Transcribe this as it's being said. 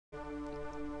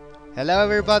Hello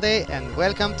everybody and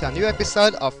welcome to a new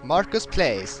episode of Marcus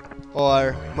Plays,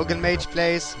 or Muggle Mage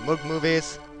Plays, Mug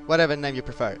Movies, whatever name you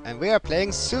prefer. And we are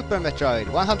playing Super Metroid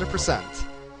 100%.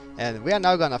 And we are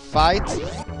now gonna fight.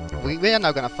 We are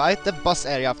now gonna fight the boss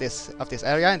area of this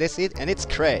area, and it's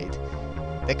Kraid.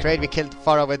 The Kraid we killed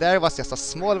far over there was just a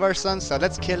small version, so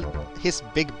let's kill his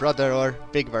big brother or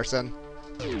big version.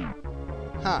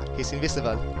 Huh, he's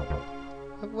invisible.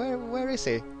 Where is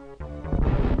he?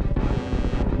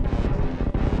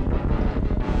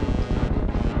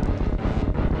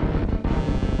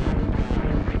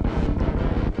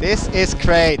 This is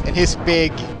Kraid, and he's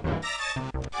big.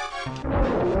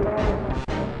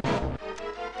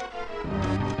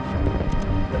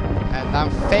 And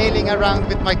I'm failing around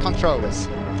with my controls.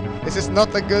 This is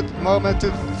not a good moment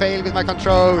to fail with my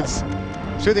controls.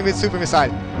 Shoot him with super missile.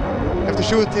 You have to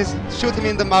shoot him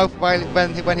in the mouth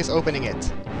when he's opening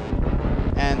it.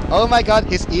 And oh my god,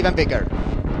 he's even bigger.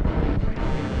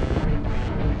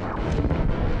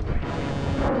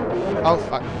 Oh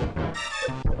fuck.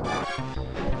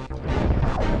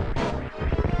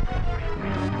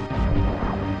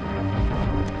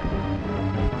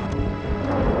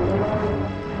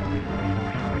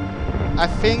 I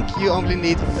think you only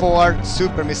need 4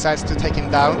 super missiles to take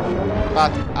him down,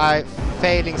 but I'm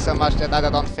failing so much that I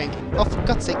don't think... Oh, for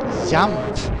God's sake, jump!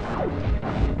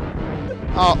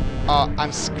 Oh,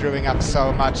 I'm screwing up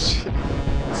so much.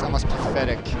 It's almost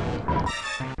pathetic.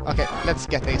 Okay, let's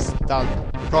get this done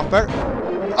proper.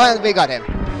 Oh, and we got him!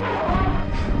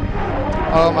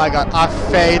 Oh my god, I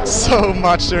failed so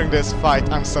much during this fight.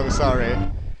 I'm so sorry.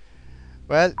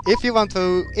 Well, if you want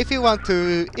to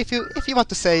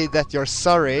say that you're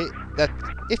sorry,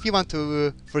 if you want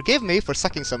to forgive me for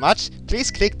sucking so much,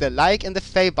 please click the like and the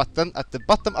fave button at the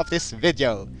bottom of this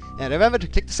video. And remember to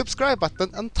click the subscribe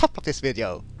button on top of this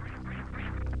video.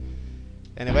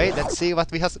 Anyway, let's see what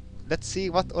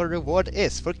our reward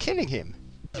is for killing him.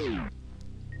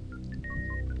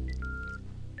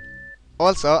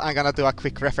 Also, I'm gonna do a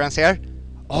quick reference here.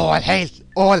 All hail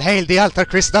the altar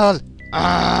crystal!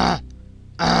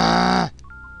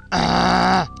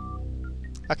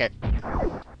 Okay.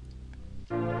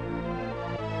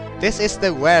 This is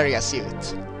the warrior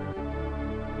suit.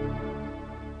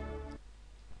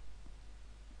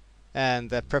 And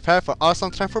prepare for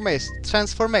awesome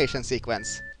transformation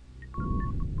sequence.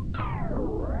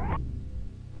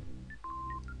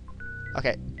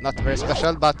 Okay, not very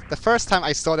special, but the first time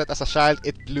I saw that as a child,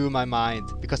 it blew my mind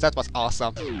because that was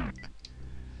awesome.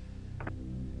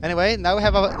 Anyway, now we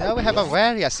have a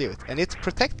warrior suit, and it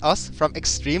protects us from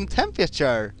extreme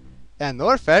temperature. And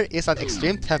Norfair is an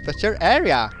extreme temperature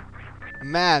area.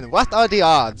 Man, what are the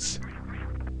odds?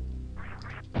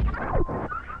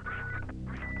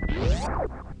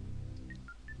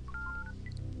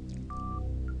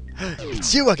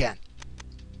 It's you again.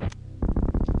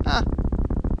 Ah,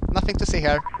 nothing to see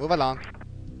here. Move along.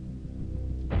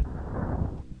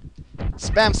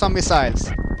 Spam some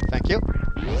missiles. Thank you.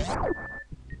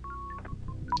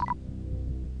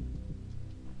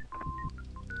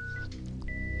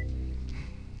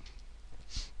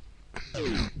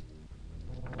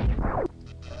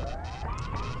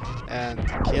 And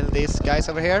kill these guys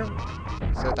over here,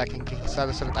 so that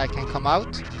I can come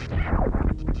out.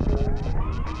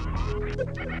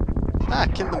 Ah,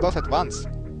 kill them both at once.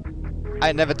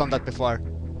 I never done that before.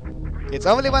 It's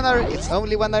only when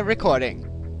I'm recording.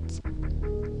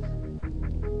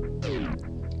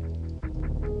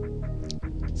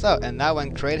 So, and now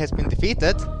when Kraid has been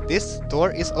defeated, this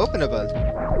door is openable.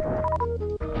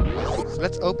 So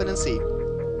let's open and see.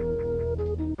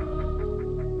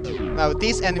 Now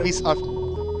these enemies are...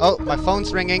 Oh, my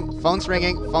phone's ringing,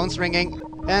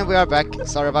 and we are back.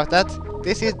 Sorry about that.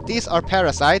 These are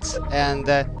parasites, and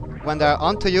when they're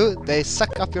onto you, they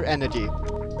suck up your energy.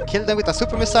 Kill them with a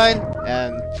super missile,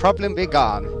 and problem be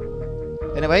gone.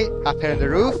 Anyway, up here in the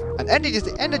roof, an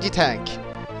energy tank.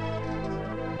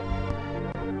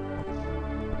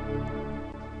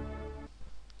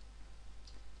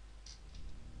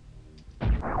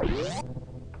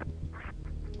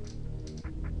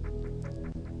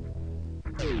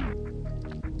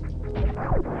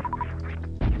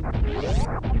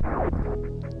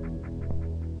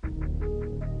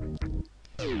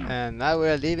 And now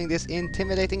we're leaving this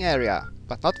intimidating area,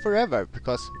 but not forever,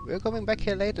 because we're coming back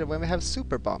here later when we have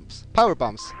power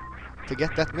bombs, to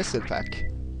get that missile pack.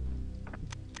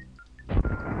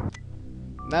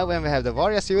 Now when we have the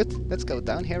warrior suit, let's go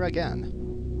down here again.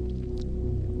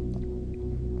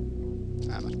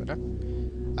 Ah, much better.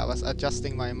 I was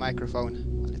adjusting my microphone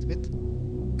a little bit.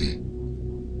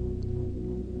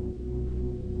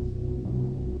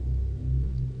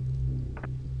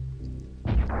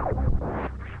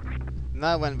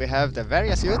 Now when we have the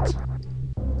Varia suit,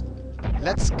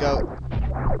 let's go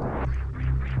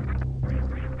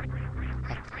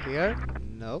up here.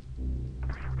 No.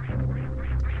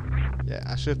 Yeah,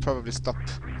 I should probably stop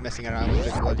messing around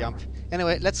with the wall jump.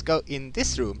 Anyway, let's go in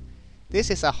this room. This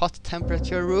is a hot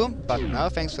temperature room, but now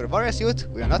thanks to the Varia suit,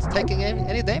 we are not taking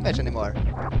any damage anymore.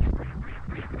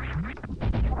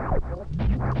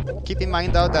 Keep in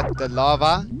mind though that the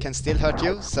lava can still hurt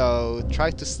you, so try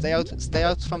to stay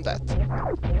out from that.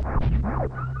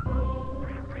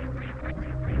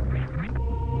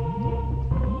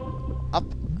 Up.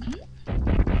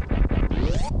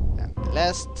 And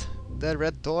blast the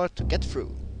red door to get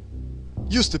through.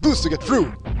 Use the boost to get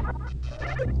through!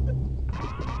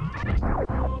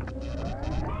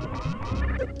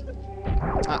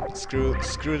 Ah, screw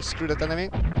that enemy.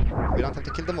 We don't have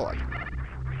to kill them all.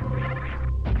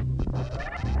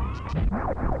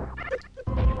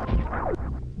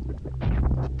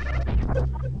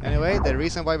 Anyway, the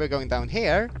reason why we're going down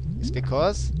here is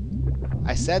because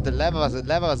I said the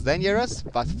lava was dangerous,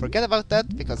 but forget about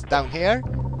that, because down here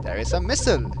there is a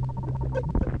missile.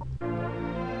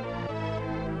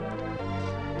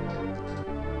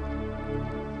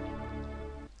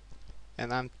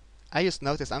 And I just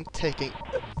noticed I'm taking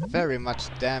very much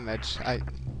damage. I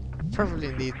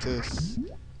probably need to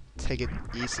take it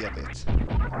easy a bit.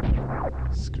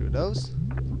 Screw those.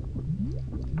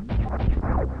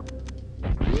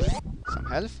 Some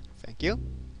health, thank you.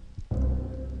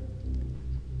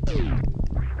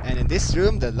 And in this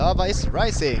room the lava is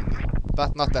rising,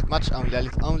 but not that much,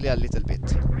 only a little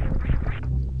bit.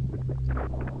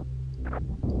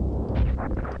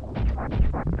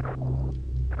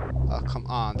 Oh, come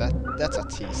on, that's a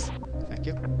tease. Thank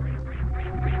you.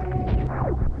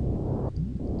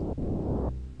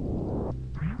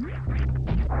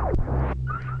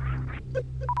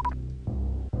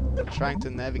 Trying to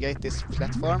navigate these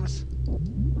platforms.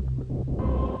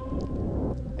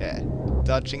 Yeah,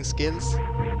 dodging skills.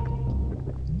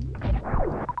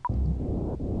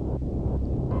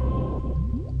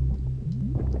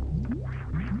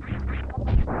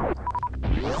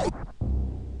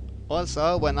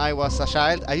 Also, when I was a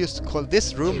child, I used to call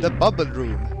this room the bubble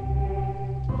room.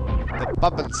 The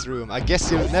bubbles room. I guess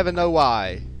you'll never know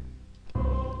why.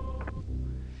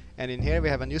 And in here we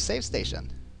have a new save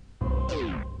station.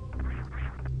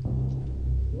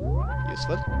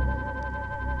 Useful.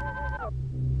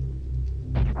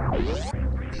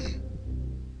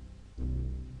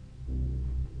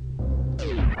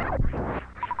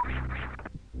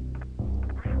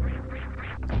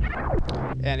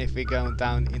 And if we go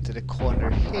down into the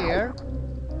corner here,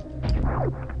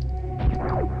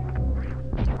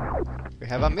 we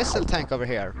have a missile tank over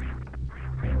here.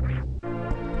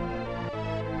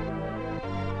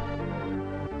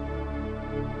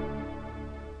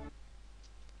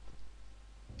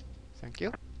 Thank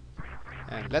you.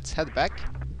 And let's head back.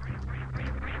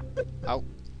 Ow.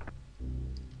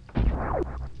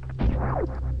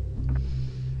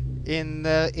 In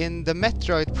the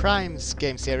Metroid Prime's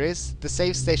game series, the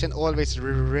save station always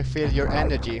refill your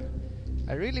energy.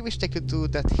 I really wish they could do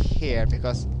that here,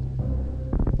 because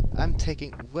I'm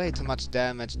taking way too much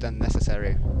damage than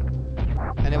necessary.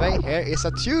 Anyway, here is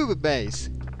a tube maze,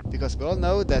 because we all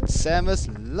know that Samus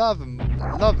love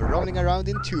rolling around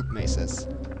in tube mazes.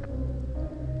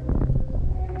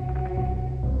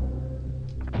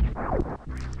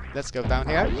 Let's go down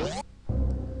here.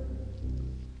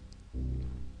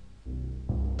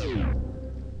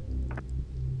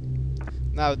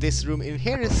 Now this room in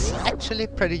here is actually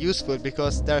pretty useful,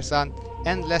 because there's an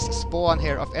endless spawn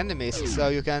here of enemies, so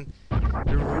you can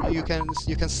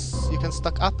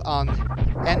stock up on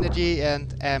energy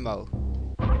and ammo.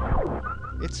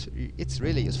 It's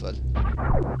really useful.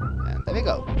 And there we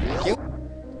go. Thank you.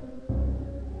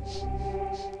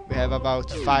 We have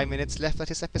about 5 minutes left of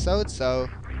this episode, so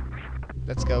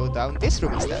let's go down this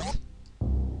room instead.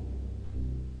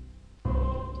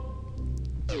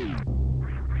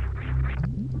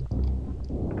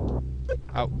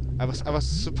 Oh, I was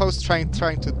supposed trying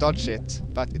to dodge it,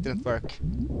 but it didn't work.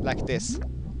 Like this.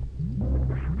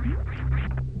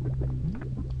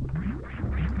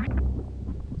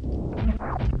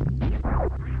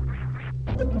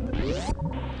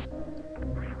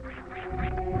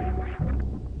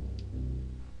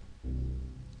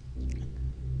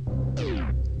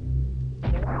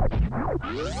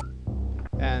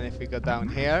 And if we go down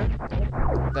here,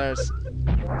 there's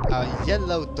a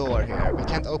yellow door here. We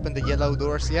can't open the yellow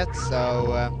doors yet,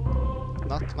 so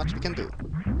not much we can do.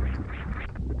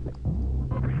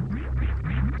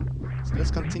 So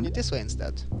let's continue this way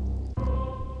instead.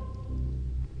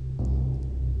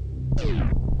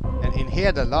 And in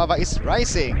here the lava is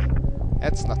rising.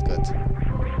 That's not good.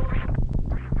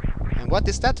 And what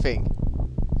is that thing?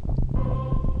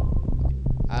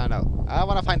 I don't know. I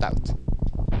wanna find out.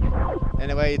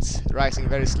 Anyway, it's rising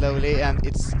very slowly, and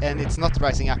it's not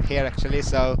rising up here actually,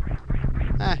 so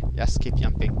just keep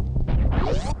jumping.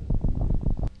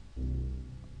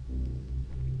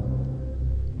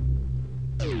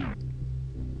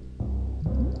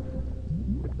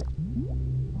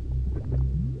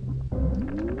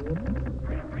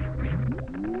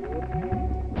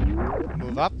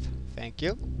 Move up, thank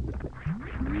you.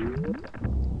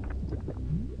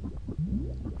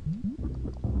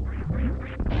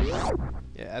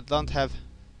 Yeah, I don't have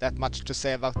that much to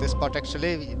say about this part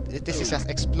actually. This is just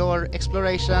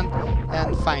exploration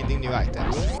and finding new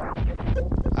items.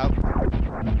 Oh.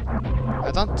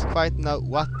 I don't quite know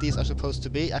what these are supposed to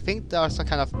be. I think they are some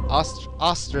kind of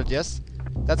ostriches.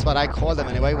 That's what I called them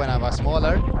anyway when I was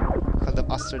smaller. I called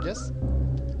them ostriches.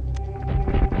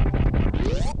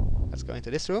 Let's go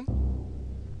into this room.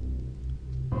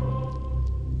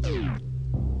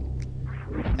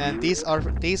 And these are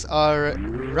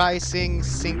rising,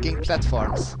 sinking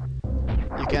platforms.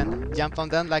 You can jump on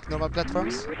them like normal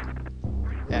platforms.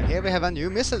 And here we have a new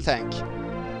missile tank.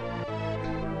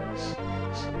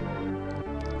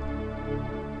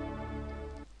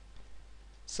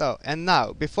 So, and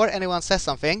now, before anyone says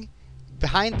something,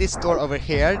 behind this door over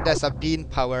here there's a beam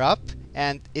power-up,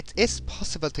 and it is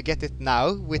possible to get it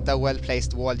now with a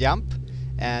well-placed wall jump.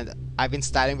 And I've been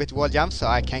styling with wall jump, so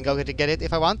I can go to get it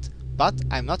if I want. But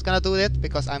I'm not gonna do it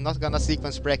because I'm not gonna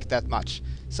sequence break that much.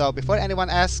 So before anyone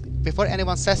says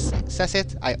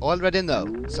it, I already know.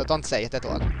 So don't say it at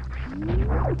all.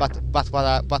 But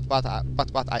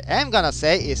what I am gonna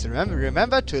say is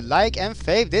remember to like and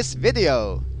fave this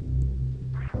video.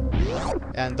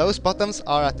 And those buttons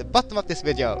are at the bottom of this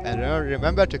video. And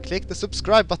remember to click the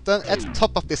subscribe button at the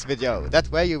top of this video. That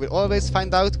way you will always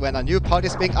find out when a new part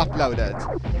is being uploaded.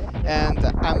 And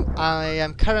I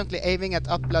am currently aiming at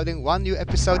uploading one new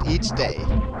episode each day.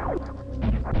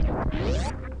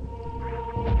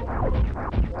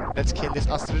 Let's kill this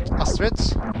ostrich.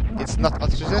 It's not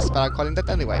ostriches, but I'm calling that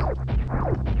anyway.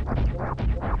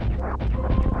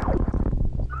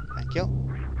 Thank you.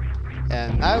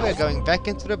 And now we're going back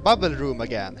into the bubble room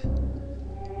again.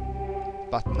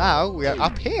 But now we are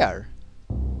up here.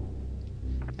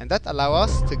 And that allows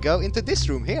us to go into this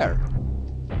room here.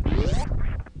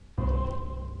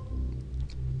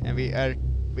 And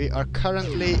we are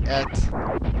currently at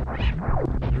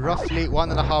roughly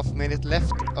 1.5 minutes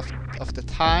left of the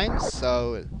time,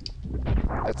 so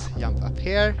let's jump up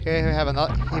here. Here we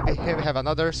have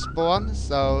another spawn,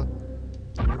 so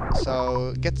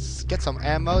get some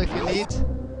ammo if you need.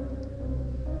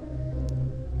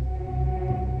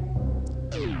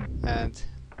 And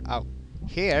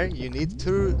here you need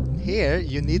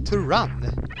to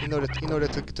run in order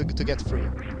to get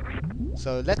through.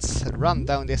 So let's run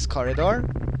down this corridor,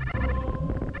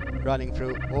 running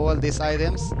through all these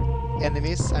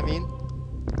enemies I mean.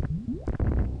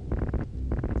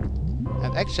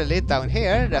 And actually down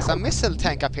here there's a missile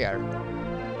tank up here.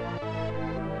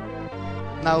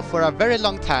 Now for a very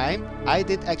long time I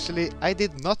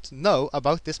did not know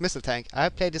about this missile tank. I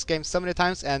played this game so many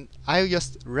times and I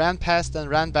just ran past and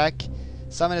ran back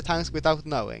so many times without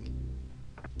knowing.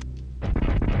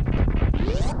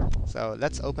 So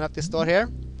let's open up this door here.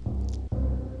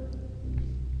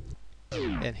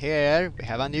 And here we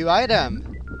have a new item.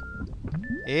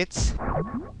 It's...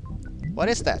 what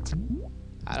is that?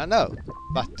 I don't know.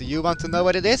 But do you want to know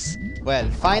what it is? Well,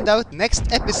 find out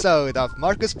next episode of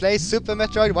Marcus Plays Super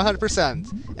Metroid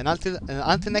 100%. And until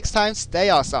next time, stay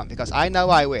awesome, because I know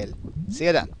I will. See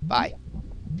you then. Bye.